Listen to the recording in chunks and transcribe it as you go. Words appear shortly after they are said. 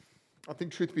I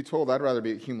think, truth be told, I'd rather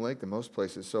be at Hume Lake than most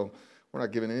places, so we're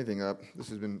not giving anything up. This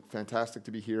has been fantastic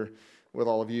to be here with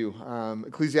all of you.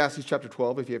 Ecclesiastes chapter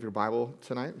 12, if you have your Bible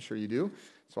tonight, I'm sure you do.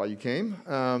 That's why you came.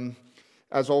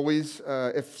 As always,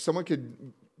 if someone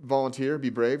could volunteer, be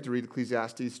brave to read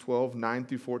Ecclesiastes 12, 9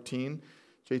 through 14.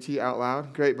 JT, out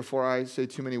loud. Great. Before I say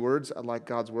too many words, I'd like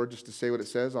God's word just to say what it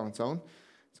says on its own.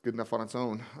 It's good enough on its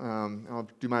own. I'll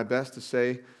do my best to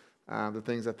say the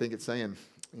things I think it's saying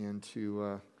and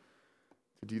to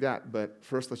do that. But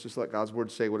first, let's just let God's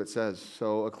word say what it says.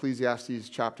 So Ecclesiastes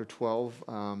chapter 12,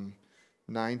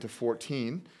 9 to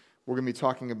 14, we're going to be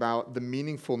talking about the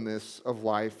meaningfulness of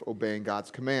life obeying God's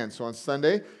commands. So on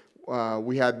Sunday,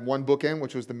 we had one bookend,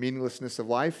 which was the meaninglessness of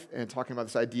life, and talking about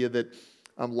this idea that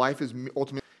life is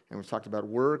ultimately, and we've talked about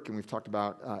work, and we've talked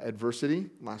about adversity.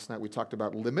 Last night we talked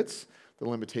about limits, the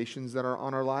limitations that are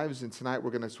on our lives, and tonight we're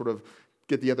going to sort of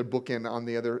get the other bookend on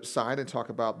the other side and talk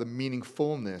about the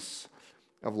meaningfulness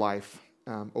of life,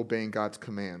 obeying God's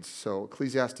commands. So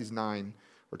Ecclesiastes 9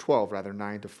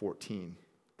 to 14.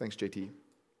 Thanks, JT.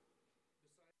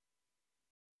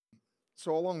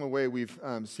 So along the way, we've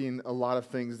seen a lot of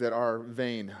things that are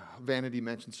vain. Vanity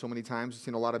mentioned so many times. We've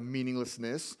seen a lot of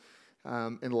meaninglessness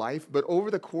in life. But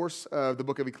over the course of the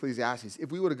book of Ecclesiastes,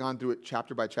 if we would have gone through it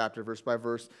chapter by chapter, verse by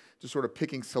verse, just sort of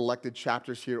picking selected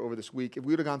chapters here over this week, if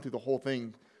we would have gone through the whole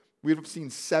thing, we would have seen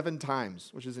 7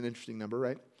 times, which is an interesting number,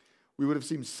 right? We would have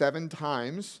seen 7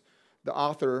 times the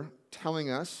author telling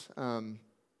us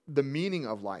the meaning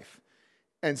of life.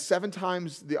 And 7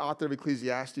 times the author of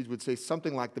Ecclesiastes would say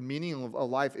something like the meaning of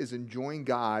life is enjoying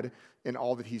God in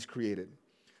all that he's created.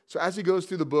 So as he goes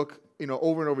through the book,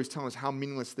 over and over, he's telling us how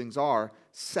meaningless things are.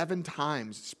 7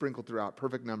 times sprinkled throughout,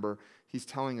 perfect number, he's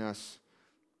telling us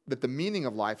that the meaning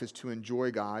of life is to enjoy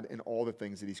God in all the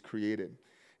things that he's created.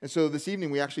 And so this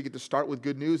evening, we actually get to start with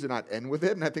good news and not end with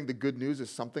it. And I think the good news is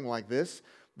something like this,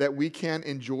 that we can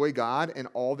enjoy God in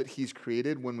all that he's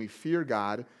created when we fear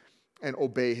God and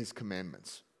obey his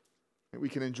commandments. We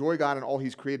can enjoy God in all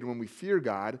he's created when we fear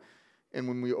God and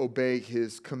when we obey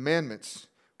his commandments.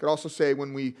 Could also say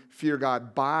when we fear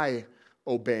God by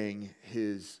obeying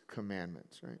his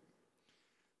commandments, right?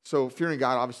 So fearing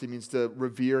God obviously means to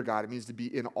revere God. It means to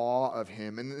be in awe of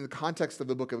him. And in the context of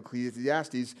the book of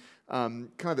Ecclesiastes,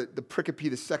 kind of the pericope,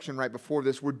 the section right before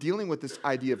this, we're dealing with this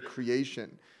idea of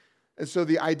creation. And so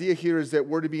the idea here is that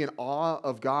we're to be in awe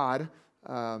of God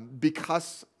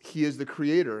because he is the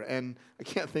creator. And I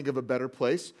can't think of a better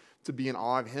place to be in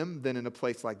awe of him than in a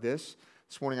place like this.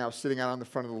 This morning I was sitting out on the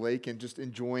front of the lake and just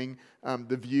enjoying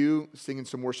the view, singing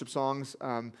some worship songs.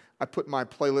 I put my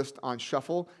playlist on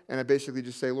shuffle, and I basically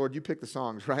just say, Lord, you pick the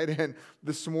songs, right? And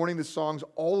this morning, the songs,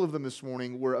 all of them this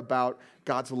morning, were about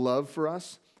God's love for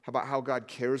us, about how God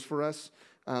cares for us.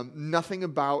 Nothing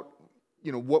about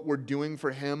what we're doing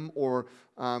for him or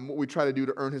what we try to do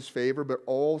to earn his favor, but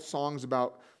all songs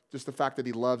about just the fact that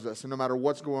he loves us. And no matter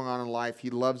what's going on in life, he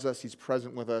loves us, he's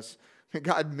present with us.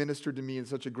 God ministered to me in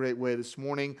such a great way this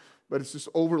morning, but it's just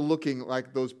overlooking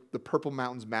like the Purple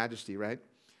Mountains majesty, right?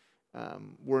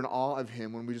 We're in awe of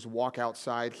him when we just walk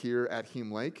outside here at Hume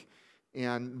Lake.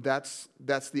 And that's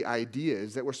the idea,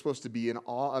 is that we're supposed to be in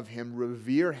awe of him,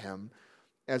 revere him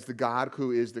as the God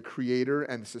who is the creator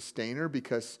and the sustainer,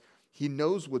 because he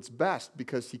knows what's best,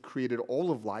 because he created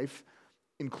all of life,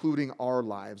 including our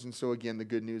lives. And so again, the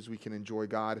good news, we can enjoy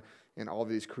God and all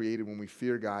that he's created when we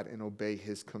fear God and obey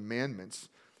his commandments.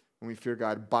 When we fear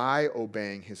God by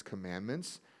obeying his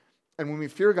commandments. And when we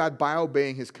fear God by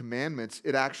obeying his commandments,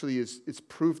 it actually is, it's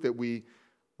proof that we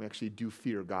actually do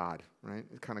fear God, right?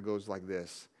 It kind of goes like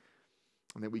this.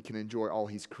 And that we can enjoy all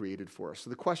he's created for us. So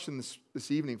the question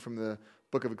this evening from the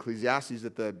book of Ecclesiastes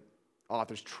that the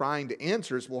author's trying to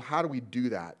answer is, well, how do we do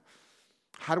that?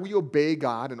 How do we obey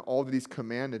God and all that he's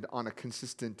commanded on a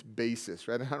consistent basis,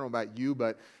 right? I don't know about you,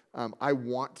 but I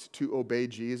want to obey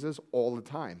Jesus all the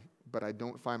time, but I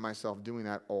don't find myself doing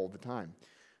that all the time.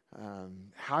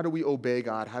 How do we obey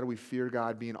God? How do we fear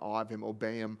God, be in awe of him,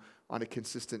 obey him on a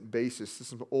consistent basis? This is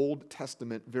some Old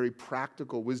Testament, very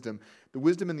practical wisdom. The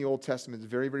wisdom in the Old Testament is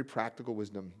very, very practical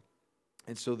wisdom.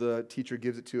 And so the teacher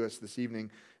gives it to us this evening.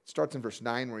 It starts in verse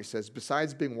 9 where he says,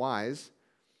 besides being wise,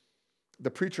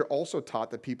 the preacher also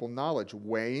taught the people knowledge,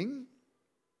 weighing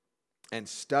and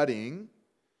studying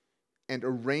and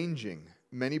arranging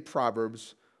many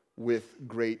proverbs with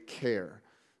great care.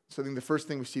 So I think the first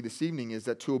thing we see this evening is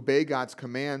that to obey God's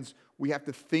commands, we have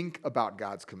to think about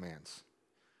God's commands.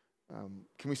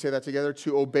 Can we say that together?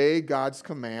 To obey God's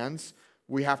commands,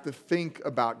 we have to think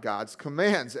about God's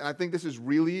commands. And I think this is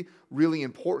really, really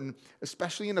important,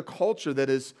 especially in a culture that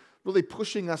is really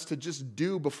pushing us to just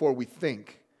do before we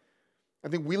think. I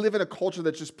think we live in a culture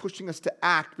that's just pushing us to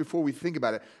act before we think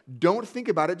about it. Don't think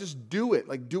about it, just do it.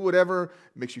 Like, do whatever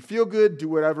makes you feel good, do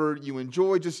whatever you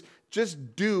enjoy, just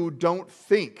do, don't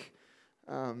think.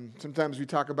 Sometimes we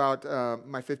talk about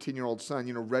my 15-year-old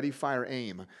son, ready, fire,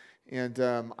 aim. And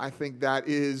I think that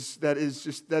is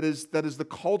the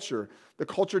culture. The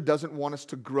culture doesn't want us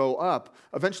to grow up.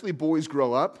 Eventually, boys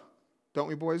grow up. Don't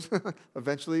we, boys?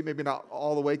 Eventually, maybe not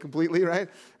all the way completely, right?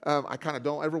 I kind of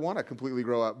don't ever want to completely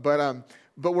grow up. But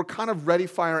we're kind of ready,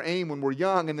 fire, aim when we're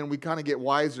young, and then we kind of get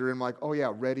wiser and like, oh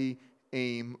yeah, ready,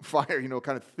 aim, fire,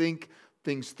 kind of think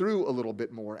things through a little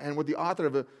bit more. And what the author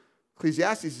of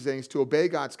Ecclesiastes is saying is to obey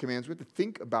God's commands. We have to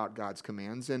think about God's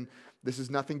commands. And this is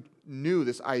nothing new,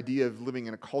 this idea of living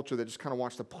in a culture that just kind of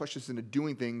wants to push us into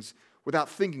doing things without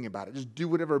thinking about it. Just do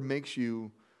whatever makes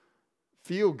you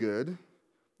feel good.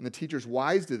 And the teacher's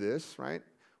wise to this, right?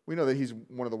 We know that he's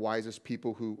one of the wisest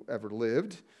people who ever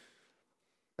lived.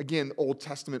 Again, Old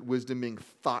Testament wisdom being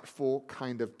thoughtful,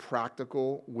 kind of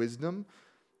practical wisdom.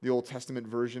 The Old Testament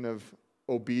version of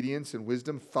obedience and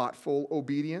wisdom, thoughtful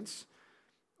obedience.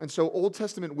 And so Old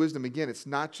Testament wisdom, again, it's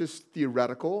not just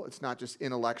theoretical, it's not just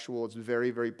intellectual, it's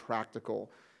very, very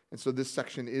practical. And so this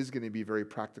section is going to be very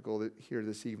practical here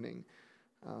this evening.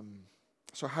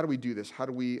 So how do we do this? How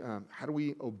do we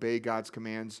obey God's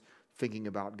commands, thinking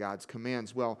about God's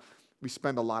commands? Well, we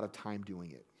spend a lot of time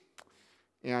doing it.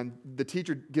 And the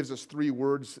teacher gives us 3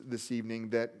 words this evening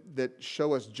that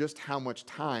show us just how much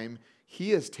time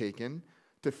he has taken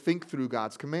to think through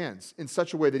God's commands in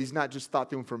such a way that he's not just thought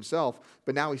through them for himself,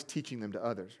 but now he's teaching them to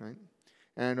others, right?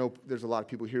 And I know there's a lot of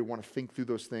people here who want to think through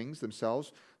those things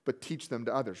themselves, but teach them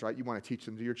to others, right? You want to teach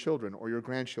them to your children or your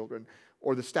grandchildren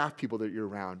or the staff people that you're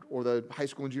around or the high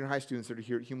school and junior high students that are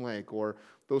here at Hume Lake or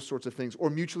those sorts of things,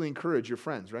 or mutually encourage your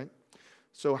friends, right?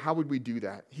 So how would we do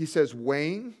that? He says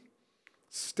weighing,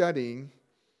 studying,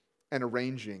 and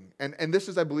arranging. And this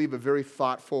is, I believe, a very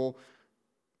thoughtful,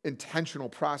 intentional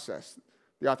process.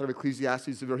 The author of Ecclesiastes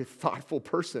is a very thoughtful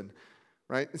person,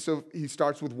 right? And so he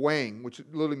starts with weighing, which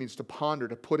literally means to ponder,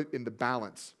 to put it in the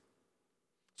balance.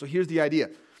 So here's the idea.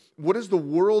 What does the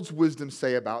world's wisdom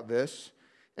say about this?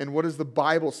 And what does the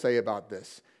Bible say about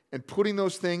this? And putting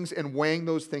those things and weighing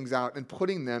those things out and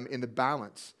putting them in the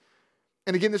balance.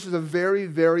 And again, this is a very,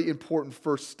 very important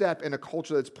first step in a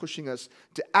culture that's pushing us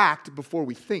to act before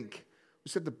we think. We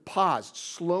just have to pause,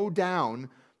 slow down,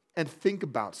 and think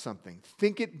about something.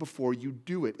 Think it before you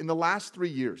do it. In the last 3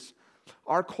 years,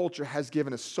 our culture has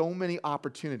given us so many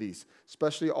opportunities,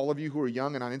 especially all of you who are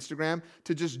young and on Instagram,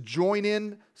 to just join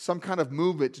in some kind of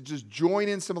movement, to just join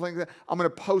in something like that. I'm going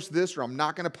to post this, or I'm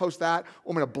not going to post that,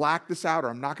 or I'm going to black this out, or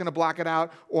I'm not going to black it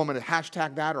out, or I'm going to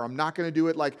hashtag that, or I'm not going to do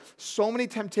it. Like, so many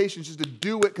temptations just to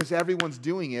do it because everyone's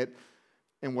doing it.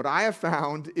 And what I have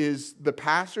found is the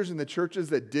pastors in the churches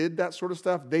that did that sort of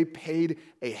stuff, they paid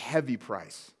a heavy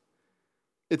price.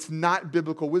 It's not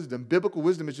biblical wisdom. Biblical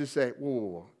wisdom is just say,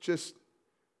 whoa, just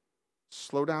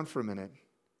slow down for a minute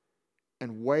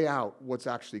and weigh out what's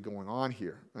actually going on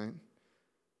here, right?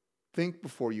 Think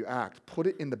before you act. Put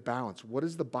it in the balance. What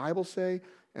does the Bible say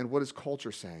and what is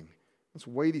culture saying? Let's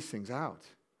weigh these things out.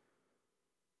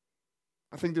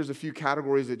 I think there's a few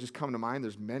categories that just come to mind.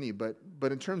 There's many, but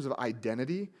in terms of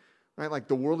identity, right? Like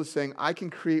the world is saying, I can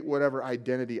create whatever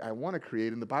identity I want to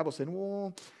create. And the Bible's saying,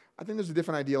 well, I think there's a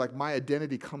different idea, like my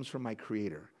identity comes from my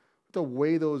Creator. We have to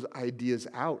weigh those ideas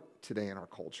out today in our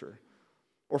culture.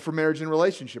 Or for marriage and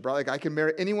relationship, right? Like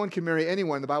anyone can marry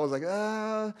anyone. The Bible's like,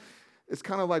 it's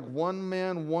kind of like one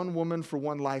man, one woman for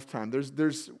one lifetime.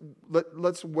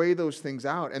 Let's weigh those things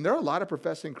out. And there are a lot of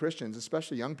professing Christians,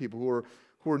 especially young people,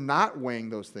 who are not weighing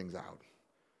those things out.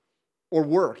 Or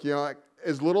work, like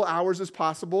as little hours as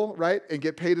possible, right? And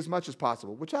get paid as much as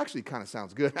possible, which actually kind of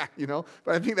sounds good, But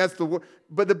I think that's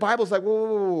but the Bible's like,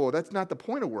 whoa, that's not the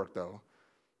point of work, though.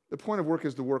 The point of work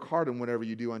is to work hard in whatever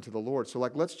you do unto the Lord. So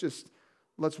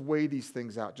let's weigh these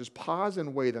things out. Just pause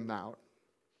and weigh them out.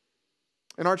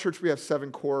 In our church, we have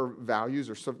 7 core values,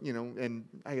 or some, and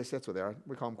I guess that's what they are.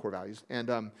 We call them core values.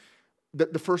 And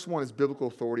the first one is biblical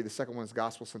authority. The second one is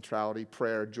gospel centrality,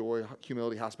 prayer, joy,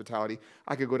 humility, hospitality.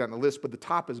 I could go down the list, but the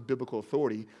top is biblical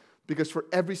authority, because for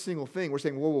every single thing, we're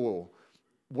saying, whoa.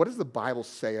 What does the Bible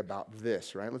say about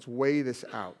this, right? Let's weigh this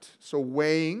out. So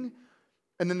weighing,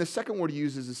 and then the second word he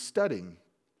uses is studying,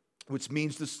 which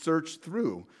means to search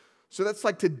through. So that's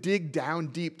like to dig down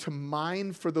deep, to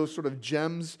mine for those sort of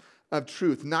gems of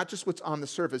truth, not just what's on the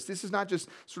surface. This is not just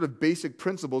sort of basic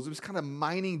principles. It's kind of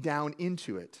mining down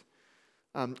into it.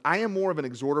 I am more of an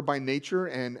exhorter by nature,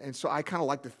 and so I kind of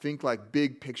like to think like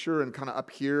big picture and kind of up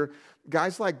here.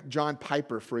 Guys like John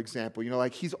Piper, for example,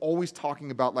 like he's always talking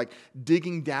about like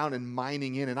digging down and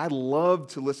mining in, and I love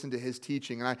to listen to his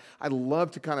teaching, and I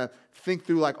love to kind of think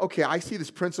through like, okay, I see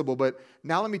this principle, but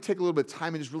now let me take a little bit of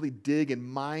time and just really dig and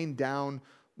mine down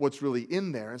what's really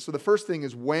in there. And so the first thing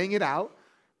is weighing it out,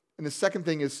 and the second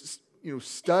thing is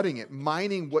studying it,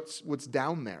 mining what's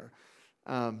down there.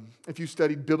 If you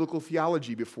studied biblical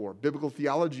theology before, biblical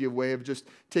theology, a way of just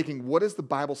taking what does the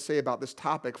Bible say about this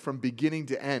topic from beginning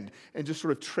to end and just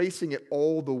sort of tracing it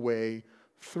all the way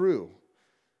through.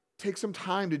 Take some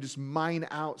time to just mine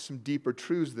out some deeper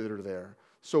truths that are there.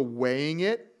 So weighing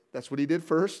it, that's what he did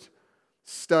first.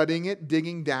 Studying it,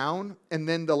 digging down, and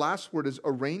then the last word is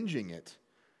arranging it.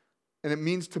 And it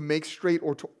means to make straight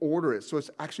or to order it. So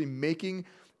it's actually making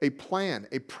a plan,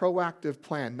 a proactive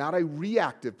plan, not a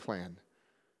reactive plan.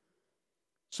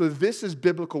 So this is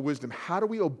biblical wisdom. How do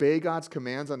we obey God's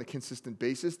commands on a consistent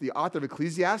basis? The author of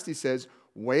Ecclesiastes says,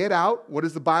 weigh it out. What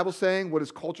is the Bible saying? What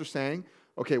is culture saying?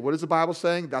 Okay, what is the Bible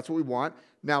saying? That's what we want.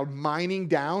 Now, mining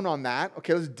down on that.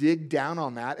 Okay, let's dig down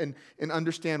on that and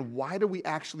understand why do we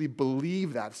actually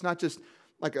believe that? It's not just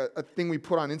like a thing we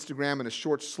put on Instagram and a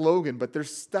short slogan, but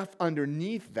there's stuff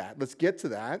underneath that. Let's get to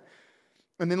that.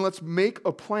 And then let's make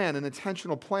a plan, an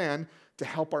intentional plan to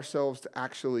help ourselves to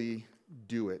actually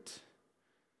do it.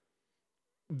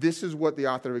 This is what the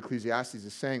author of Ecclesiastes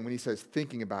is saying when he says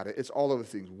thinking about it. It's all of the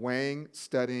things, weighing,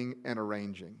 studying, and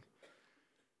arranging.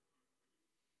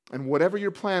 And whatever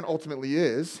your plan ultimately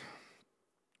is,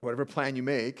 whatever plan you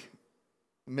make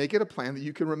it a plan that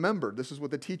you can remember. This is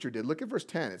what the teacher did. Look at verse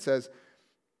 10. It says,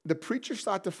 the preacher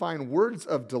sought to find words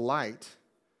of delight,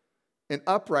 and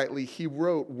uprightly he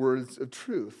wrote words of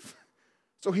truth.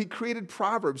 So he created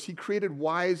proverbs, he created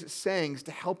wise sayings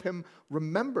to help him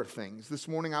remember things. This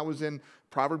morning I was in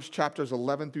Proverbs chapters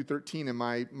 11 through 13 in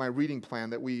my reading plan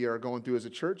that we are going through as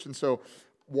a church. And so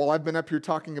while I've been up here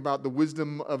talking about the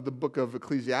wisdom of the book of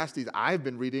Ecclesiastes, I've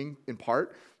been reading, in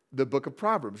part, the book of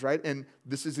Proverbs, right? And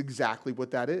this is exactly what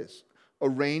that is.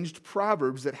 Arranged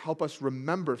proverbs that help us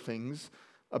remember things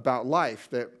about life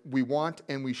that we want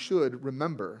and we should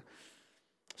remember.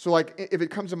 So like if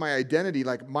it comes to my identity,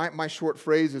 like my short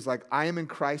phrase is like, I am in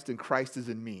Christ and Christ is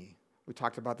in me. We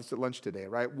talked about this at lunch today,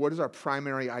 right? What is our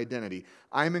primary identity?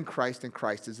 I am in Christ and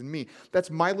Christ is in me. That's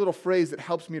my little phrase that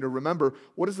helps me to remember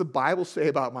what does the Bible say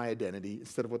about my identity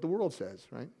instead of what the world says,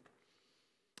 right?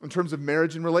 In terms of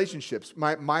marriage and relationships,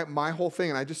 my whole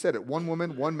thing, and I just said it, one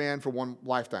woman, one man for one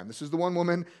lifetime. This is the one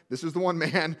woman, this is the one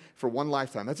man for one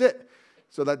lifetime. That's it.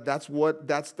 So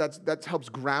that helps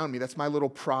ground me. That's my little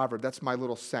proverb. That's my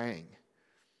little saying.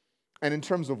 And in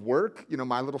terms of work,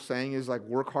 my little saying is like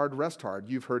work hard, rest hard.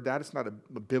 You've heard that. It's not a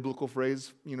biblical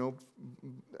phrase,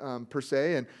 per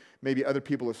se, and maybe other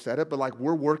people have said it, but like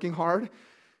we're working hard,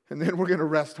 and then we're going to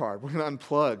rest hard. We're going to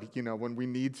unplug, when we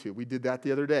need to. We did that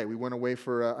the other day. We went away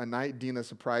for a night. Dina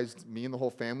surprised me and the whole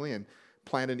family and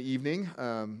planned an evening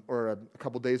or a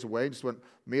couple days away. Just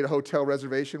made a hotel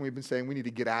reservation. We've been saying we need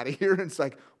to get out of here. And it's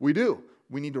like, we do.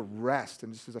 We need to rest.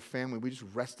 And just as a family, we just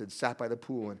rested, sat by the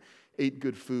pool, and ate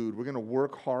good food. We're going to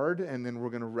work hard, and then we're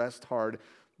going to rest hard.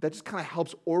 That just kind of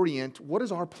helps orient what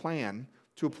is our plan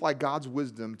to apply God's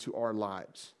wisdom to our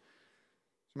lives.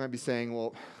 You might be saying,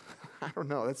 well, I don't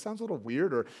know. That sounds a little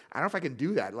weird, or I don't know if I can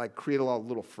do that, like create a lot of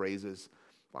little phrases.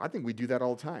 Well, I think we do that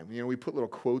all the time. We put little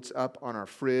quotes up on our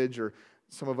fridge, or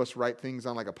some of us write things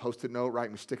on like a Post-it note, right,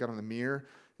 and we stick it on the mirror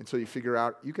until you figure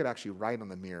out you could actually write on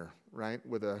the mirror, right,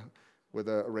 with a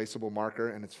erasable marker,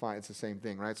 and it's fine. It's the same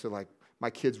thing, right? So like my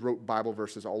kids wrote Bible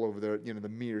verses all over their, the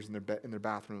mirrors in their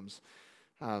bathrooms.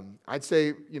 I'd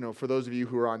say, for those of you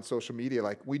who are on social media,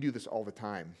 like we do this all the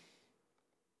time.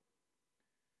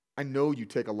 I know you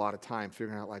take a lot of time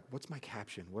figuring out like, what's my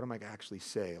caption? What am I actually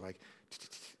say? Like,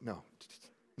 no,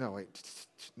 wait,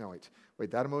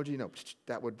 that emoji? No,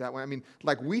 that one. I mean,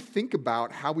 like we think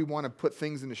about how we want to put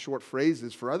things into short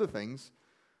phrases for other things.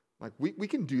 Like we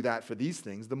can do that for these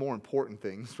things, the more important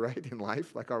things, right, in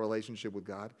life, like our relationship with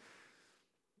God.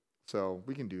 So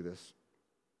we can do this.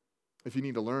 If you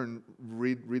need to learn,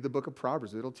 read the book of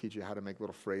Proverbs. It'll teach you how to make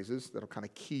little phrases that'll kind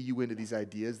of key you into these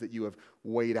ideas that you have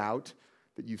weighed out,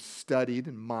 that you've studied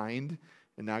and mined,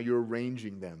 and now you're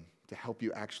arranging them to help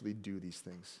you actually do these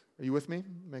things. Are you with me?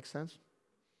 Makes sense?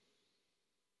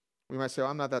 We might say,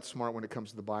 I'm not that smart when it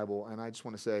comes to the Bible, and I just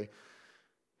want to say,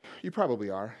 you probably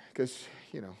are, because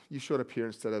you showed up here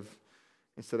instead of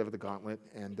the gauntlet,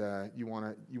 and you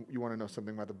want to know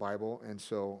something about the Bible, and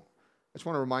so I just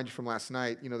want to remind you from last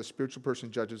night. The spiritual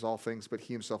person judges all things, but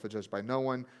he himself is judged by no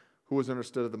one. who has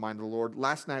understood of the mind of the Lord.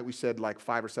 Last night we said like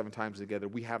 5 or 7 times together,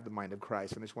 we have the mind of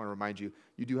Christ. And I just want to remind you,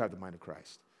 you do have the mind of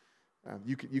Christ.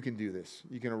 You can do this.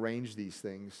 You can arrange these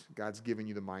things. God's given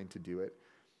you the mind to do it.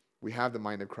 We have the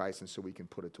mind of Christ, and so we can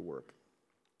put it to work.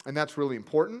 And that's really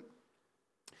important,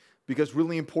 because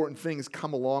really important things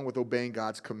come along with obeying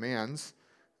God's commands.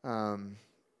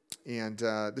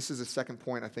 This is a second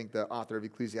point I think the author of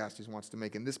Ecclesiastes wants to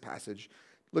make in this passage.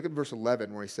 Look at verse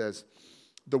 11 where he says,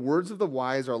 "The words of the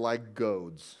wise are like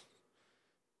goads,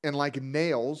 and like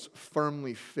nails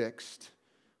firmly fixed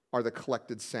are the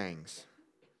collected sayings.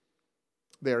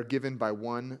 They are given by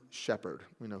one shepherd."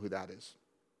 We know who that is.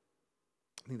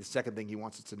 I think the second thing he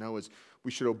wants us to know is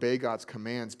we should obey God's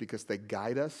commands because they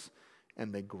guide us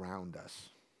and they ground us.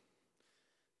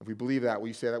 If we believe that, will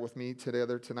you say that with me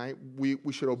tonight? We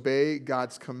should obey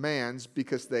God's commands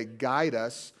because they guide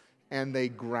us and they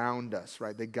ground us,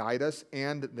 right? They guide us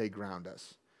and they ground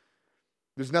us.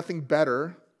 There's nothing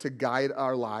better to guide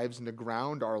our lives and to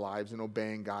ground our lives in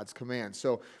obeying God's commands.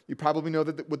 So you probably know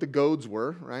what the goads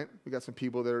were, right? We got some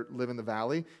people that live in the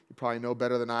valley. You probably know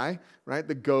better than I, right?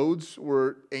 The goads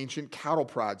were ancient cattle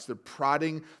prods. They're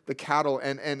prodding the cattle,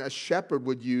 and a shepherd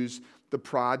would use the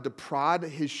prod to prod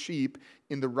his sheep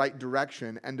in the right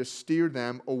direction and to steer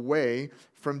them away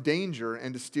from danger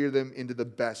and to steer them into the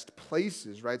best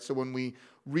places, right? So when we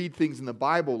read things in the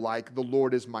Bible like, "The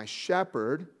Lord is my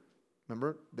shepherd,"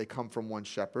 remember, they come from one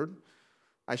shepherd.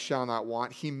 "I shall not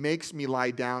want. He makes me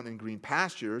lie down in green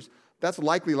pastures." That's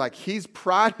likely like he's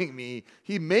prodding me.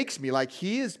 He makes me like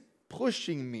he is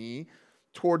pushing me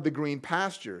toward the green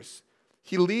pastures.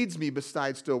 He leads me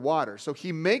beside still water. So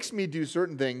he makes me do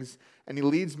certain things and he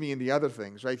leads me in the other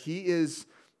things, right?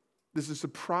 This is a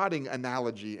prodding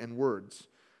analogy and words.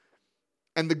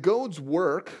 And the goads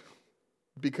work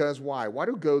because why? Why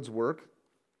do goads work?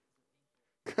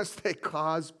 Because they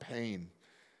cause pain.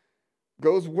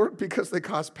 Goads work because they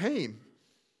cause pain.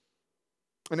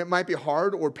 And it might be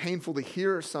hard or painful to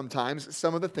hear sometimes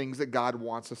some of the things that God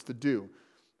wants us to do.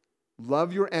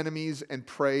 Love your enemies and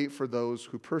pray for those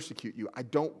who persecute you. I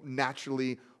don't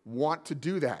naturally want to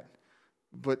do that,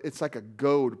 but it's like a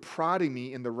goad prodding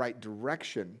me in the right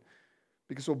direction,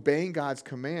 because obeying God's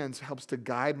commands helps to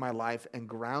guide my life and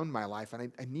ground my life.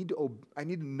 And I need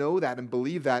to know that and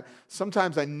believe that.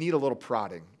 Sometimes I need a little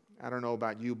prodding. I don't know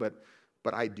about you, but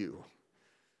I do.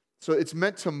 So it's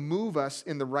meant to move us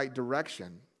in the right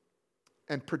direction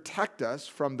and protect us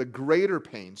from the greater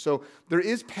pain. So there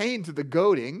is pain to the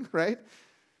goading, right?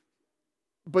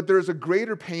 But there's a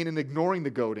greater pain in ignoring the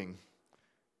goading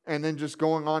and then just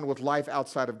going on with life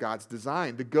outside of God's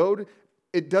design. The goad,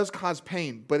 it does cause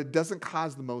pain, but it doesn't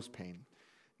cause the most pain.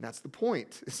 And that's the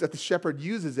point, is that the shepherd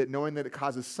uses it knowing that it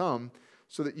causes some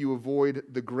so that you avoid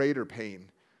the greater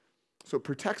pain. So it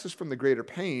protects us from the greater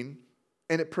pain,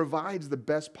 and it provides the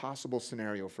best possible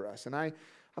scenario for us. And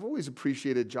I've always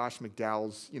appreciated Josh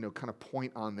McDowell's, kind of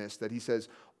point on this, that he says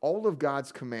all of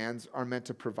God's commands are meant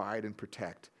to provide and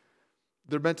protect.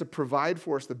 They're meant to provide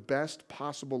for us the best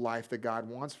possible life that God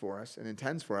wants for us and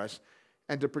intends for us,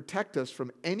 and to protect us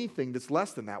from anything that's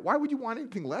less than that. Why would you want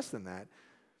anything less than that?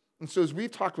 And so as we've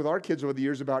talked with our kids over the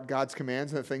years about God's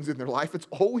commands and the things in their life, it's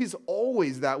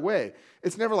always that way.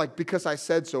 It's never like because I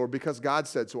said so or because God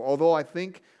said so, although I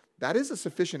think that is a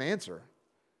sufficient answer.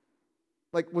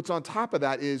 Like what's on top of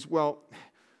that is, well,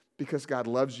 because God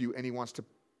loves you and he wants to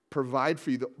provide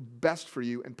for you the best for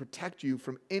you and protect you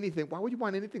from anything. Why would you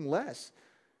want anything less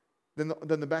than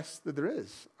the best that there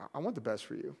is? I want the best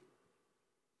for you.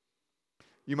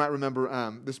 You might remember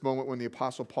this moment when the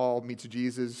Apostle Paul meets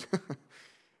Jesus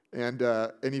and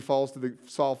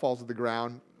Saul falls to the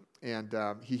ground, and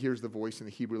he hears the voice in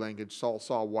the Hebrew language, "Saul,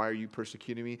 Saul, why are you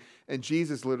persecuting me?" And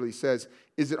Jesus literally says,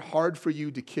 "Is it hard for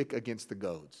you to kick against the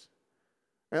goads?"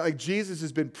 Right? Like Jesus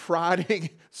has been prodding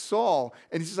Saul,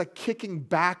 and he's just like kicking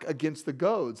back against the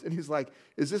goads. And he's like,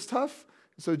 "Is this tough?"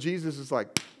 So Jesus is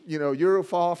like, "You'll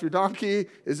fall off your donkey.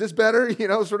 Is this better?"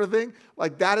 Sort of thing.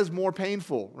 Like that is more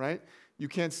painful, right? You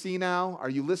can't see now.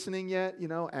 Are you listening yet?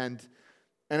 And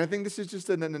I think this is just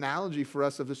an analogy for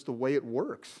us of just the way it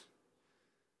works.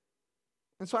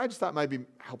 And so I just thought it might be a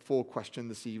helpful question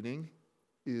this evening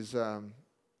is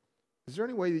there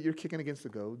any way that you're kicking against the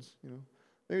goads?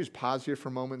 Maybe just pause here for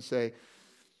a moment and say,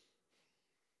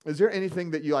 is there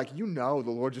anything that the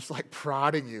Lord just like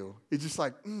prodding you? It's just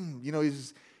like,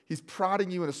 he's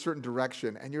prodding you in a certain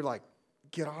direction and you're like,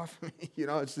 get off me.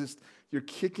 It's just, you're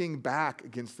kicking back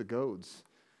against the goads.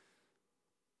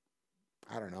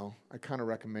 I don't know. I kind of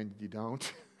recommend you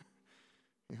don't.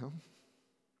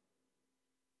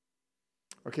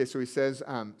 Okay, so he says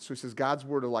God's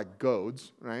word are like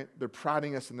goads, right? They're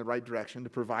prodding us in the right direction to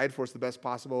provide for us the best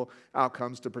possible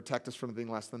outcomes, to protect us from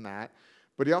anything less than that.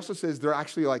 But he also says they're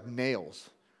actually like nails.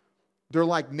 They're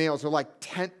like nails. They're like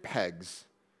tent pegs.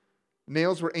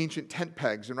 Nails were ancient tent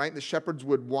pegs, and right? The shepherds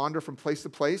would wander from place to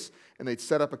place, and they'd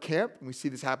set up a camp. And we see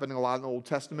this happening a lot in the Old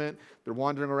Testament. They're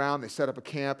wandering around. They set up a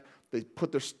camp. They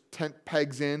put their tent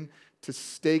pegs in to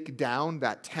stake down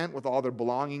that tent with all their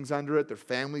belongings under it, their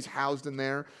families housed in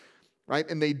there, right?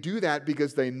 And they do that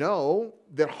because they know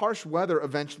that harsh weather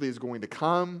eventually is going to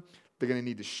come. They're going to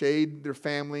need to shade their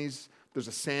families. There's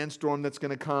a sandstorm that's going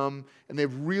to come, and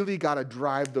they've really got to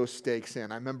drive those stakes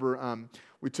in. I remember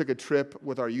we took a trip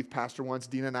with our youth pastor once.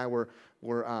 Dina and I were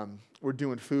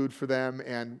doing food for them,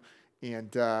 and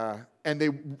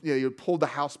they pulled the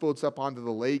houseboats up onto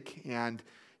the lake, and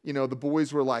the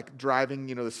boys were like driving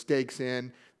the stakes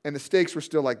in, and the stakes were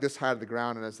still like this high to the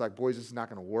ground, and it's like, boys, this is not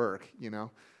going to work,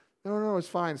 No, it's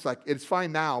fine. It's like, it's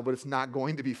fine now, but it's not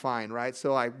going to be fine, right?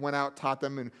 So I went out, taught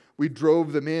them, and we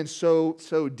drove them in so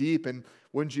deep, and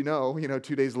wouldn't you know,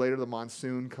 2 days later, the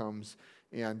monsoon comes,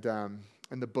 and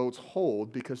the boats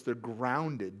hold because they're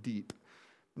grounded deep.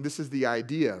 And this is the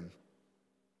idea.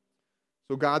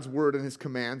 So God's word and his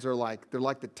commands they're like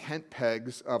the tent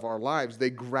pegs of our lives. They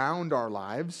ground our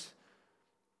lives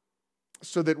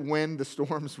so that when the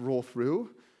storms roll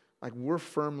through, like we're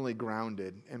firmly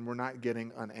grounded and we're not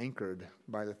getting unanchored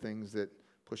by the things that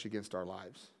push against our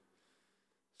lives.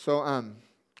 So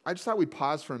I just thought we'd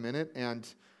pause for a minute, and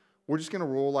we're just going to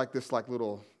roll like this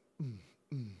little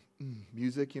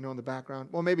music, in the background.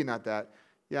 Well, maybe not that.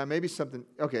 Yeah, maybe something.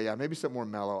 Okay, yeah, maybe something more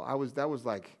mellow. That was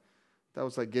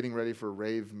like getting ready for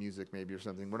rave music, maybe, or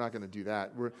something. We're not going to do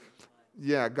that.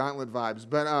 Gauntlet vibes.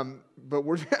 But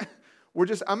we're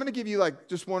just. I'm going to give you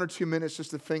just 1 or 2 minutes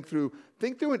just to think through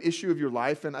an issue of your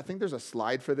life, and I think there's a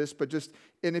slide for this.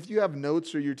 And if you have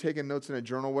notes or you're taking notes in a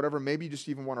journal, whatever, maybe you just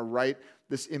even want to write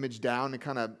this image down and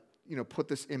kind of put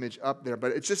this image up there.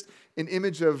 But it's just an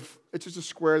image of it's just a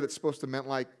square that's supposed to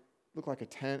look like a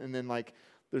tent, and then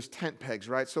there's tent pegs,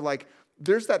 right? So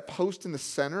there's that post in the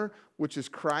center, which is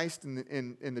Christ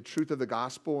and the truth of the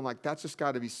gospel, and that's just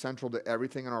got to be central to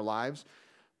everything in our lives.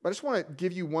 But I just want to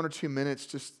give you 1 or 2 minutes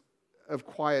just of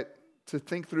quiet to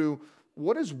think through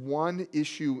what is one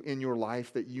issue in your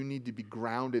life that you need to be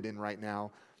grounded in right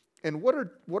now, and what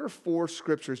are 4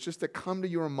 scriptures just that come to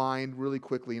your mind really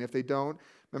quickly. And if they don't,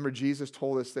 remember Jesus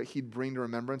told us that he'd bring to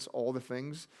remembrance all the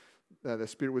things. The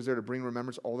Spirit was there to bring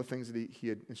remembrance all the things that he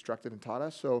had instructed and taught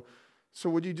us. So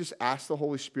would you just ask the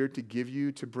Holy Spirit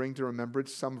to bring to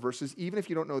remembrance some verses, even if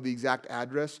you don't know the exact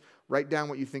address, write down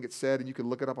what you think it said, and you can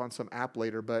look it up on some app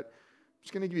later. But I'm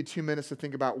just going to give you 2 minutes to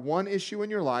think about one issue in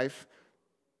your life.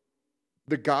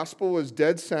 The gospel is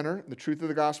dead center, the truth of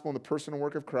the gospel and the person and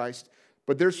work of Christ.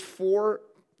 But there's 4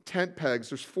 tent pegs,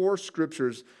 there's 4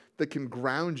 scriptures that can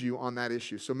ground you on that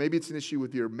issue. So maybe it's an issue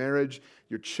with your marriage,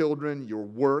 your children, your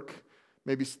work.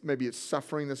 Maybe it's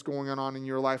suffering that's going on in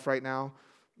your life right now.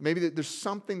 Maybe there's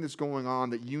something that's going on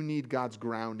that you need God's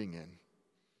grounding in.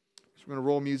 So we're going to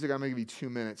roll music. I'm going to give you 2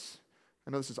 minutes.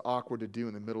 I know this is awkward to do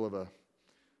in the middle of a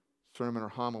sermon or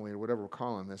homily or whatever we're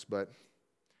calling this, but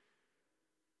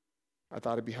I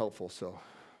thought it'd be helpful. So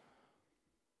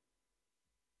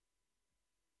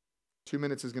 2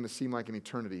 minutes is going to seem like an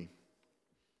eternity.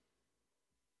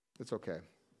 It's okay.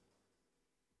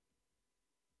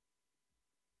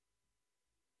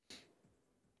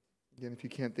 Again, if you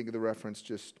can't think of the reference,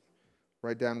 just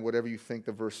write down whatever you think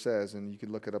the verse says, and you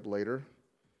can look it up later.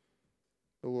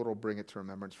 The Lord will bring it to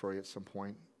remembrance for you at some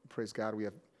point. Praise God, we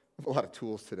have a lot of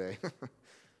tools today. So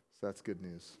that's good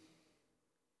news.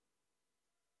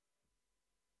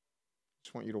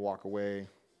 Just want you to walk away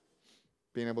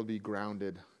being able to be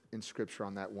grounded in Scripture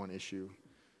on that one issue.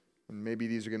 And maybe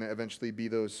these are going to eventually be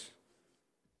those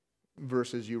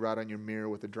verses you write on your mirror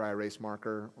with a dry erase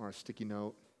marker or a sticky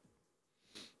note.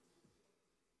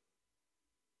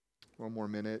 1 more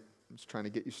minute. I'm just trying to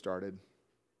get you started.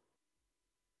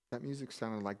 That music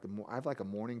sounded like I have a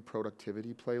morning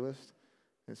productivity playlist.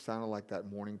 It sounded like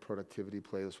that morning productivity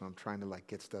playlist when I'm trying to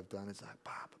get stuff done. It's like,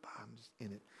 I'm just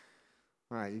in it.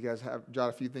 All right, you guys jot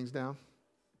a few things down?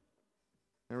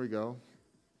 There we go.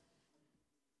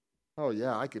 Oh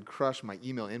yeah, I could crush my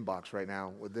email inbox right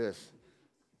now with this.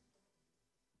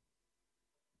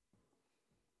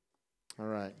 All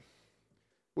right.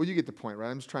 Well, you get the point, right?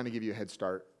 I'm just trying to give you a head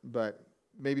start. But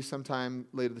maybe sometime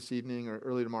later this evening or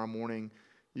early tomorrow morning,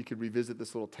 you could revisit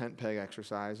this little tent peg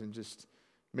exercise, and just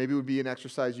maybe it would be an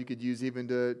exercise you could use even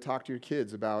to talk to your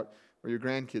kids about or your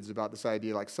grandkids about this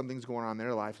idea, like something's going on in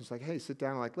their life. It's like, hey, sit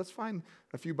down and like, let's find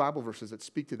a few Bible verses that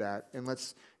speak to that. And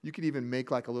you could even make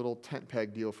like a little tent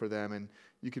peg deal for them, and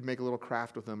you could make a little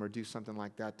craft with them or do something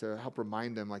like that to help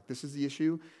remind them, like, this is the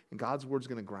issue, and God's word's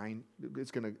going to ground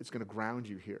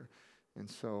you here. And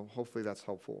so hopefully that's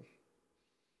helpful.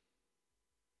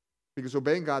 Because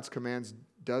obeying God's commands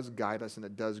does guide us and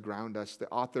it does ground us. The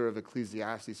author of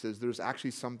Ecclesiastes says there's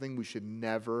actually something we should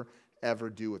never, ever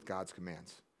do with God's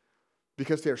commands.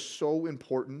 Because they're so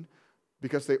important,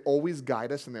 because they always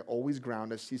guide us and they always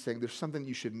ground us, he's saying there's something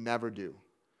you should never do.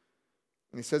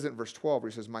 And he says it in verse 12 where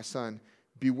he says, my son,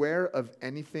 beware of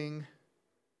anything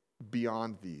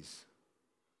beyond these.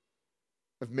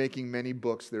 Of making many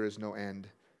books there is no end,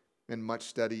 and much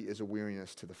study is a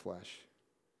weariness to the flesh.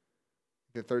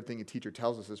 The third thing a teacher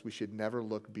tells us is we should never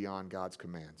look beyond God's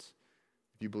commands.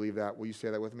 If you believe that, will you say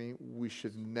that with me? We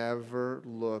should never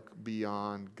look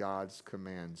beyond God's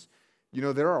commands. You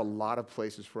know, there are a lot of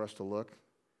places for us to look.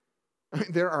 I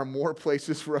mean, there are more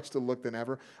places for us to look than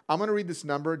ever. I'm going to read this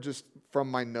number just from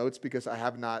my notes because I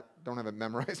don't have it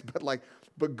memorized, but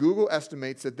Google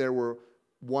estimates that there were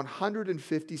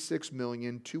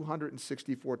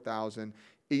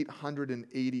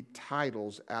 156,264,880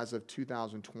 titles as of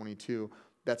 2022.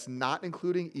 That's not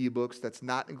including ebooks, that's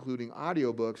not including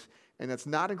audiobooks, and that's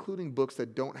not including books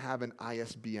that don't have an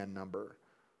ISBN number.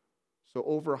 So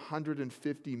over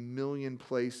 150 million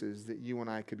places that you and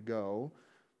I could go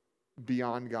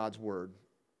beyond God's word.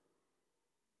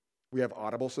 We have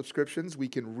Audible subscriptions. We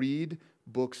can read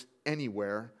books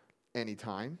anywhere,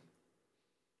 anytime.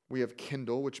 We have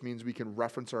Kindle, which means we can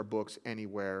reference our books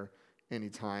anywhere,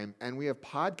 anytime. And we have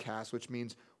podcasts, which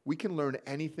means we can learn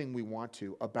anything we want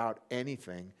to about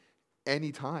anything,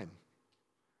 anytime.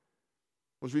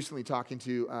 I was recently talking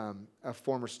to a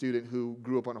former student who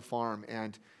grew up on a farm,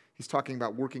 and he's talking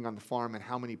about working on the farm and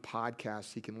how many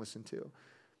podcasts he can listen to.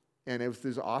 And it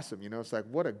was awesome. You know, it's like,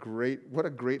 what a great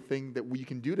thing that we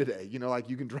can do today. You know, like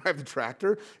you can drive the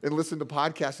tractor and listen to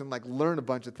podcasts and like learn a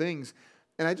bunch of things.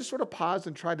 And I just sort of paused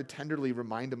and tried to tenderly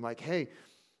remind him, like, hey,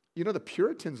 you know, the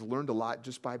Puritans learned a lot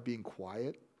just by being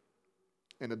quiet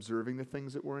and observing the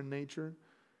things that were in nature.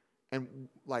 And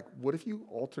like, what if you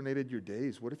alternated your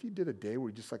days? What if you did a day where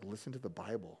you just like listen to the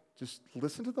Bible? Just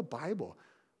listen to the Bible.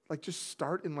 Like just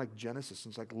start in like Genesis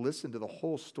and just like listen to the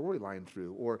whole storyline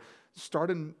through, or start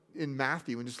in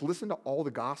Matthew and just listen to all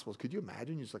the Gospels. Could you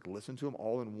imagine you just like listen to them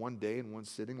all in one day in one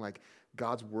sitting, like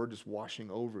God's word just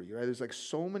washing over you, right? There's like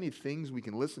so many things we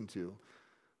can listen to,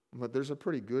 but there's a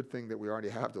pretty good thing that we already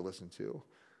have to listen to.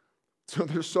 So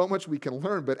there's so much we can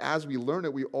learn, but as we learn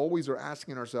it, we always are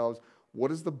asking ourselves, what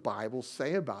does the Bible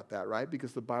say about that, right?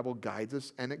 Because the Bible guides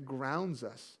us and it grounds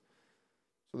us.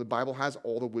 So the Bible has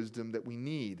all the wisdom that we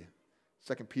need.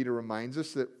 2 Peter reminds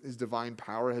us that his divine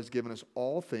power has given us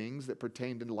all things that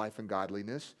pertain to life and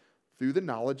godliness through the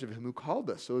knowledge of him who called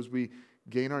us. So as we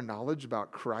gain our knowledge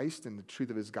about Christ and the truth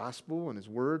of his gospel and his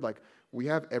word, like we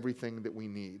have everything that we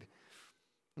need.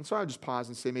 And so I'll just pause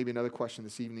and say maybe another question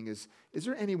this evening is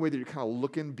there any way that you're kind of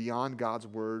looking beyond God's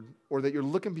word, or that you're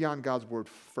looking beyond God's word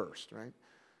first, right?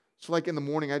 So like in the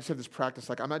morning, I just have this practice,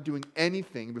 like I'm not doing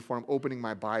anything before I'm opening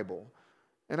my Bible.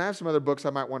 And I have some other books I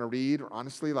might want to read, or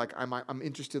honestly, like I'm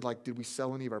interested, like, did we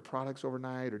sell any of our products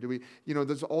overnight? Or do we, you know,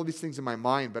 there's all these things in my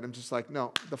mind, but I'm just like,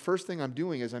 no, the first thing I'm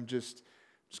doing is I'm just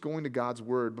going to God's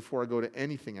word before I go to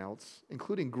anything else,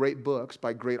 including great books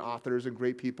by great authors and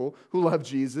great people who love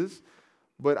Jesus.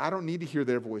 But I don't need to hear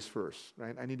their voice first,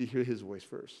 right? I need to hear his voice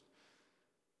first.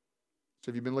 So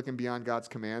have you been looking beyond God's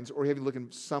commands, or have you looking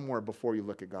somewhere before you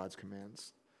look at God's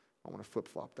commands? I want to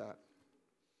flip-flop that.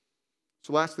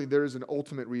 So lastly, there is an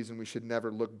ultimate reason we should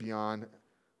never look beyond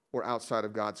or outside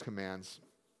of God's commands.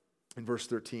 In verse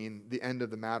 13, the end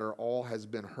of the matter, all has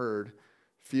been heard.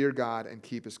 Fear God and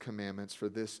keep his commandments, for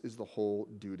this is the whole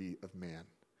duty of man.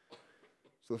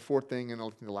 So the fourth thing and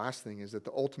ultimately the last thing is that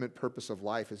the ultimate purpose of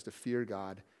life is to fear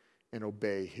God and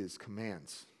obey his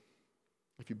commands.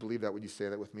 If you believe that, would you say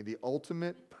that with me? The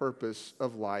ultimate purpose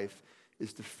of life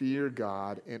is to fear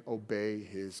God and obey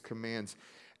his commands.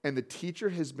 And the teacher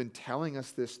has been telling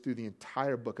us this through the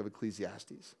entire book of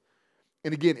Ecclesiastes.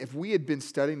 And again, if we had been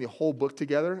studying the whole book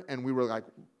together and we were like,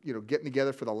 you know, getting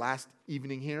together for the last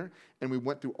evening here and we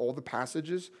went through all the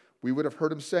passages, we would have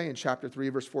heard him say in chapter 3,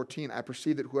 verse 14, I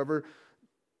perceive that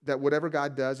whatever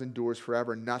God does endures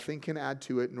forever. Nothing can add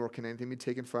to it, nor can anything be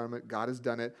taken from it. God has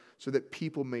done it so that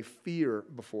people may fear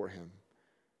before him.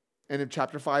 And in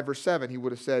chapter 5, verse 7, he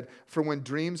would have said, for when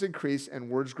dreams increase and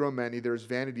words grow many, there is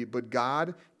vanity, but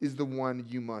God is the one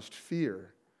you must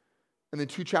fear. And then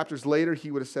 2 chapters later,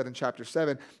 he would have said in chapter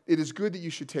 7, it is good that you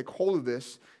should take hold of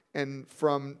this and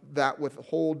from that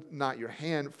withhold not your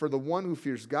hand, for the one who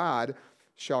fears God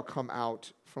shall come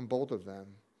out from both of them.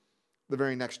 The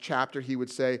very next chapter, he would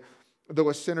say, though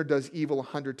a sinner does evil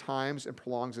 100 times and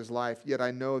prolongs his life, yet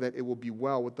I know that it will be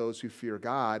well with those who fear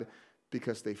God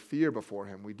because they fear before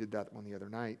him. We did that one the other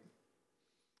night.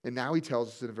 And now he tells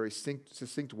us in a very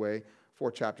succinct way,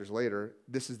 4 chapters later,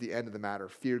 this is the end of the matter.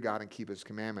 Fear God and keep his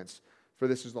commandments, for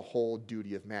this is the whole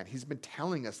duty of man. He's been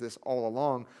telling us this all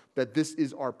along, that this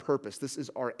is our purpose. This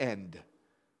is our end,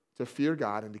 to fear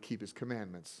God and to keep his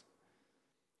commandments.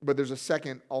 But there's a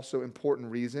second also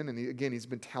important reason, and again, he's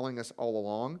been telling us all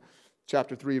along.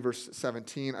 Chapter 3, verse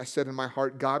 17, I said in my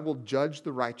heart, God will judge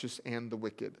the righteous and the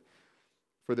wicked,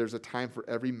 for there's a time for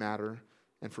every matter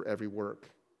and for every work.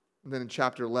 And then in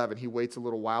chapter 11, he waits a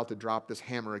little while to drop this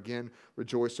hammer again.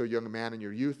 Rejoice, O young man, in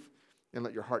your youth, and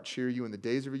let your heart cheer you in the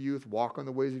days of your youth. Walk on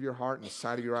the ways of your heart and the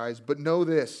sight of your eyes. But know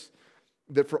this,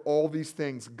 that for all these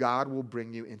things, God will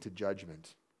bring you into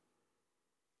judgment.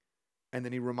 And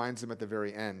then he reminds them at the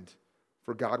very end,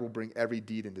 for God will bring every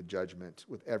deed into judgment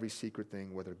with every secret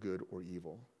thing, whether good or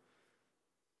evil.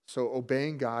 So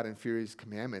obeying God and fearing his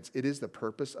commandments, it is the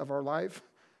purpose of our life,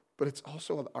 but it's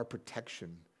also our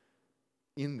protection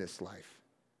in this life.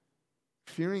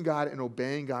 Fearing God and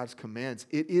obeying God's commands,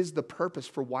 it is the purpose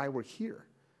for why we're here.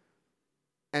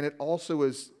 And it also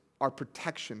is our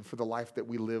protection for the life that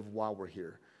we live while we're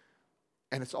here.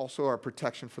 And it's also our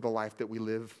protection for the life that we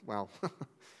live, well,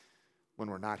 when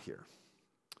we're not here.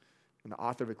 And the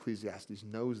author of Ecclesiastes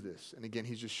knows this. And again,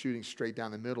 he's just shooting straight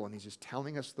down the middle, and he's just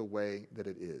telling us the way that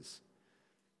it is.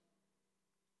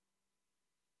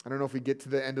 I don't know if we get to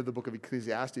the end of the book of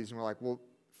Ecclesiastes and we're like, well,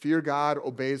 fear God,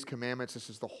 obey his commandments. This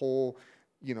is the whole,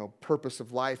 purpose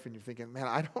of life. And you're thinking, man,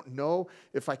 I don't know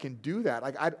if I can do that.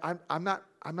 Like, I'm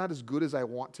not as good as I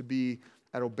want to be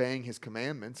at obeying his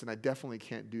commandments, and I definitely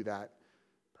can't do that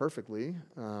perfectly.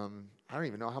 I don't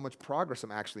even know how much progress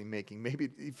I'm actually making. Maybe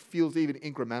it feels even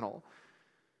incremental.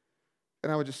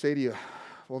 And I would just say to you,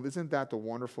 well, isn't that the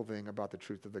wonderful thing about the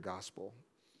truth of the gospel?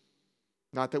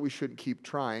 Not that we shouldn't keep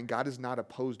trying. God is not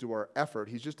opposed to our effort.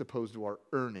 He's just opposed to our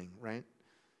earning, right?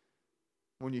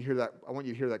 When you hear that, I want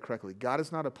you to hear that correctly. God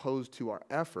is not opposed to our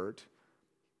effort.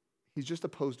 He's just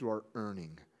opposed to our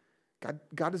earning.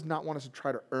 God does not want us to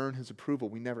try to earn his approval.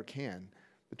 We never can.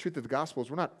 The truth of the gospel is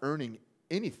we're not earning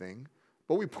anything,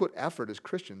 but we put effort as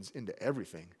Christians into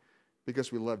everything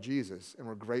because we love Jesus and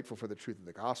we're grateful for the truth of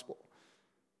the gospel.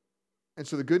 And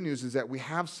so the good news is that we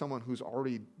have someone who's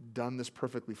already done this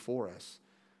perfectly for us.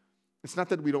 It's not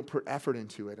that we don't put effort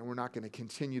into it and we're not going to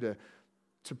continue to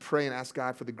pray and ask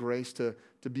God for the grace to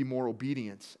be more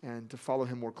obedient and to follow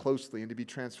him more closely and to be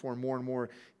transformed more and more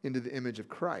into the image of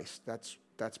Christ. That's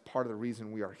part of the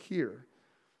reason we are here.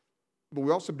 But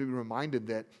we also be reminded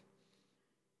that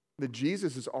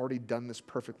Jesus has already done this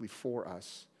perfectly for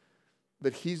us.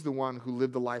 That he's the one who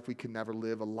lived the life we could never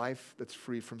live, a life that's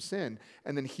free from sin.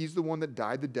 And then he's the one that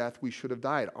died the death we should have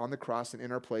died on the cross and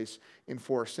in our place and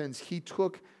for our sins. He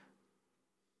took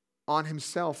on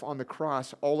himself on the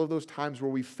cross all of those times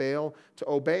where we fail to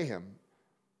obey him.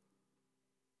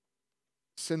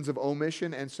 Sins of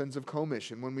omission and sins of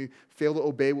commission. When we fail to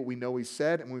obey what we know he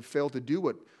said and when we fail to do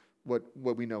what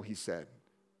we know he said.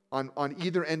 On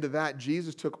either end of that,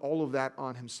 Jesus took all of that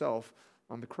on himself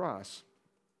on the cross.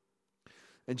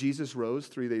 And Jesus rose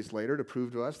 3 days later to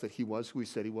prove to us that he was who he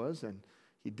said he was, and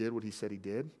he did what he said he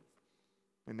did.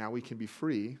 And now we can be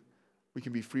free. We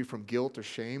can be free from guilt or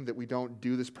shame that we don't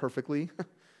do this perfectly.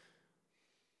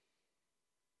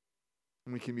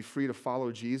 And we can be free to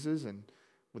follow Jesus and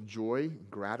with joy and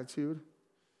gratitude.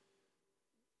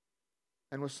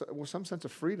 And with some sense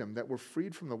of freedom, that we're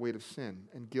freed from the weight of sin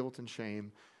and guilt and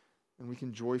shame, and we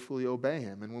can joyfully obey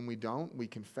him. And when we don't, we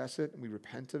confess it and we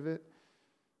repent of it.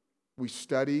 We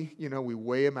study, we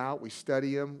weigh him out, we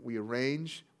study him, we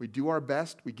arrange, we do our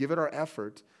best, we give it our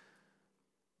effort.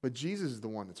 But Jesus is the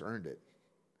one that's earned it.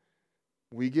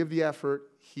 We give the effort,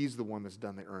 he's the one that's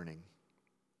done the earning.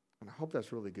 And I hope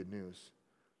that's really good news.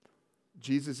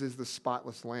 Jesus is the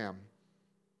spotless lamb,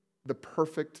 the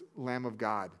perfect Lamb of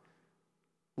God.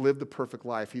 Lived the perfect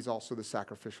life. He's also the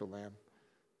sacrificial lamb,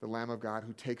 the Lamb of God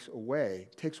who takes away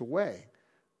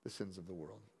the sins of the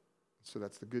world. So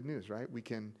that's the good news, right? We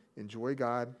can enjoy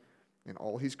God and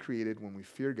all he's created when we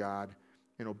fear God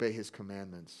and obey his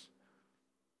commandments.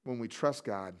 When we trust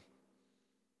God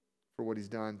for what he's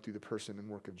done through the person and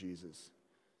work of Jesus.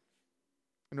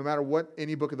 And no matter what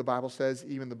any book of the Bible says,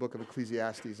 even the book of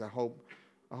Ecclesiastes, I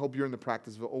hope you're in the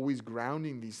practice of always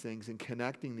grounding these things and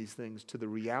connecting these things to the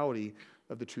reality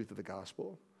of the truth of the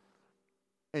gospel.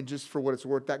 And just for what it's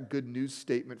worth, that good news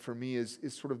statement for me is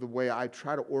sort of the way I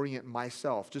try to orient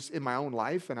myself, just in my own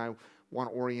life, and I want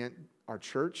to orient our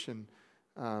church. And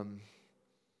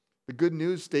the good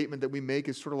news statement that we make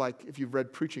is sort of like, if you've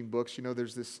read preaching books, you know,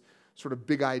 there's this sort of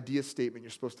big idea statement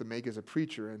you're supposed to make as a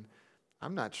preacher. And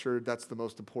I'm not sure that's the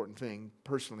most important thing.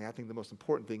 Personally, I think the most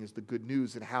important thing is the good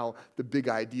news and how the big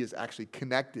idea is actually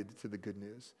connected to the good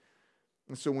news.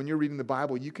 And so when you're reading the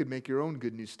Bible, you could make your own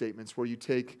good news statements where you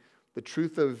take the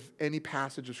truth of any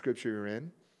passage of Scripture you're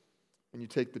in, and you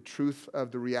take the truth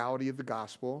of the reality of the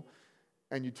gospel,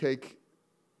 and you take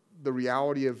the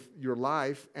reality of your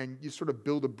life, and you sort of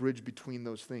build a bridge between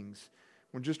those things.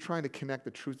 We're just trying to connect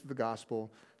the truth of the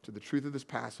gospel to the truth of this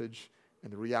passage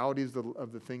and the realities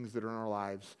of the things that are in our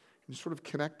lives, and just sort of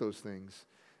connect those things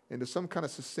into some kind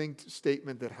of succinct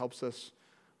statement that helps us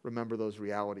remember those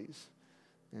realities.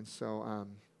 And so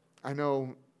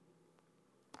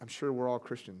I'm sure we're all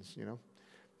Christians, you know.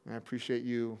 And I appreciate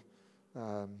you,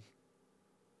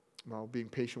 being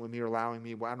patient with me or allowing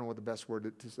me. Well, I don't know what the best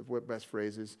word, what best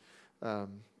phrase is,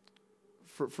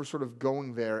 for sort of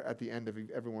going there at the end of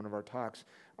every one of our talks.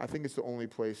 I think it's the only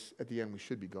place at the end we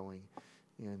should be going,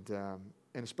 and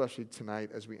especially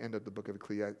tonight as we end up the book of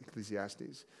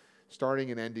Ecclesiastes, starting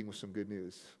and ending with some good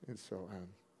news. And so,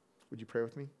 would you pray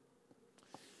with me?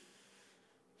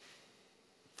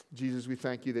 Jesus, we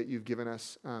thank you that you've given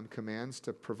us commands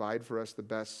to provide for us the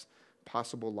best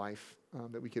possible life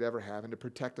that we could ever have, and to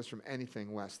protect us from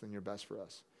anything less than your best for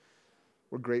us.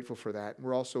 We're grateful for that.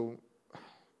 We're also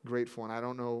grateful, and I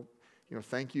don't know,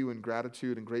 thank you and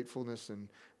gratitude and gratefulness and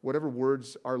whatever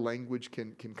words our language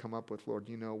can come up with, Lord.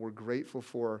 We're grateful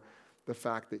for the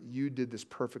fact that you did this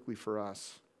perfectly for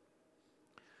us,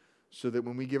 so that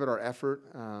when we give it our effort,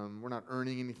 we're not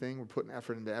earning anything. We're putting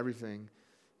effort into everything.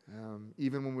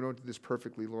 Even when we don't do this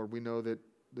perfectly, Lord, we know that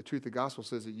the truth of the gospel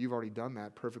says that you've already done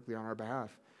that perfectly on our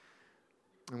behalf.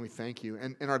 And we thank you.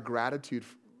 And our gratitude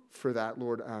for that,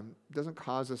 Lord, doesn't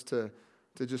cause us to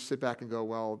just sit back and go,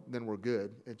 well, then we're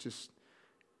good.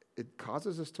 It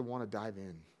causes us to want to dive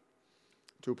in,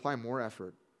 to apply more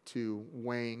effort to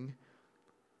weighing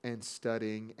and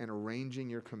studying and arranging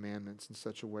your commandments in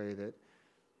such a way that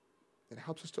it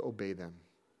helps us to obey them.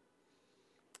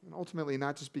 And ultimately,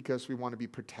 not just because we want to be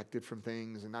protected from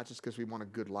things and not just because we want a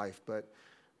good life, but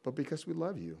because we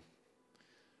love you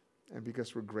and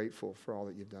because we're grateful for all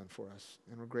that you've done for us,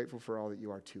 and we're grateful for all that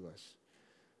you are to us.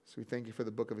 So we thank you for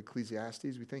the book of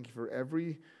Ecclesiastes. We thank you for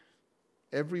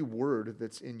every word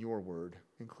that's in your word,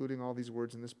 including all these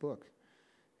words in this book.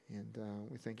 And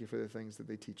we thank you for the things that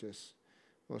they teach us.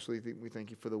 Mostly we thank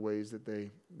you for the ways that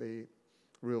they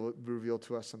reveal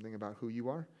to us something about who you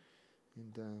are.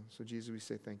 And so, Jesus, we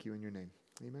say thank you in your name.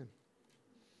 Amen.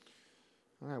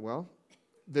 All right, well,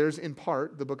 there's in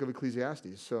part the book of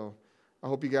Ecclesiastes. So I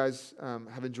hope you guys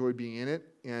have enjoyed being in it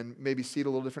and maybe see it a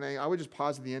little differently. I would just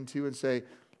pause at the end, too, and say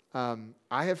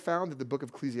I have found that the book of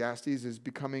Ecclesiastes is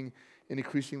becoming an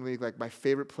increasingly like my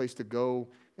favorite place to go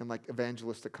in like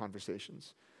evangelistic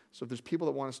conversations. So if there's people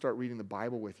that want to start reading the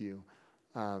Bible with you,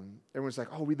 everyone's like,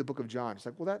 oh, read the book of John. It's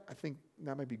like, well, I think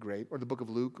that might be great, or the book of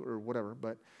Luke or whatever,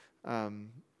 but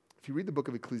if you read the book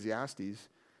of Ecclesiastes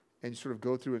and you sort of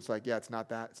go through, it's like, yeah, it's not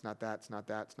that, it's not that, it's not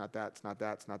that, it's not that, it's not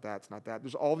that, it's not that, it's not that.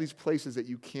 There's all these places that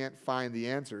you can't find the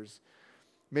answers.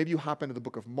 Maybe you hop into the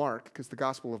book of Mark, because the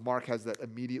Gospel of Mark has that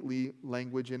immediately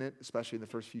language in it, especially in the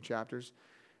first few chapters.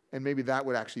 And maybe that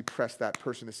would actually press that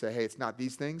person to say, hey, it's not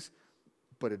these things,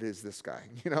 but it is this guy,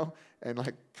 and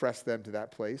like press them to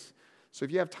that place. So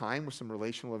if you have time with some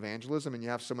relational evangelism and you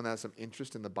have someone that has some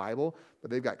interest in the Bible, but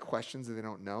they've got questions that they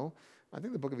don't know, I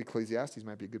think the book of Ecclesiastes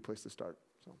might be a good place to start.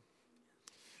 So,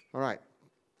 all right.